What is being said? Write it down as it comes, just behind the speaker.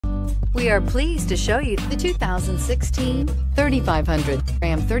We are pleased to show you the 2016 3500.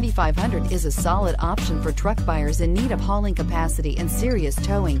 Ram 3500 is a solid option for truck buyers in need of hauling capacity and serious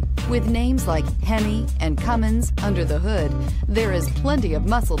towing. With names like Hemi and Cummins under the hood, there is plenty of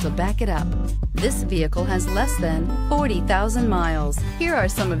muscle to back it up. This vehicle has less than 40,000 miles. Here are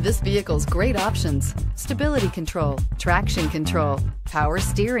some of this vehicle's great options: stability control, traction control, power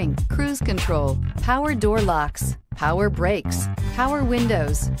steering, cruise control, power door locks, power brakes, power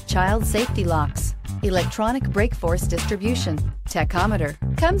windows, child safety locks, electronic brake force distribution, tachometer.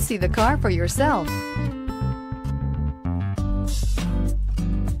 Come see the car for yourself.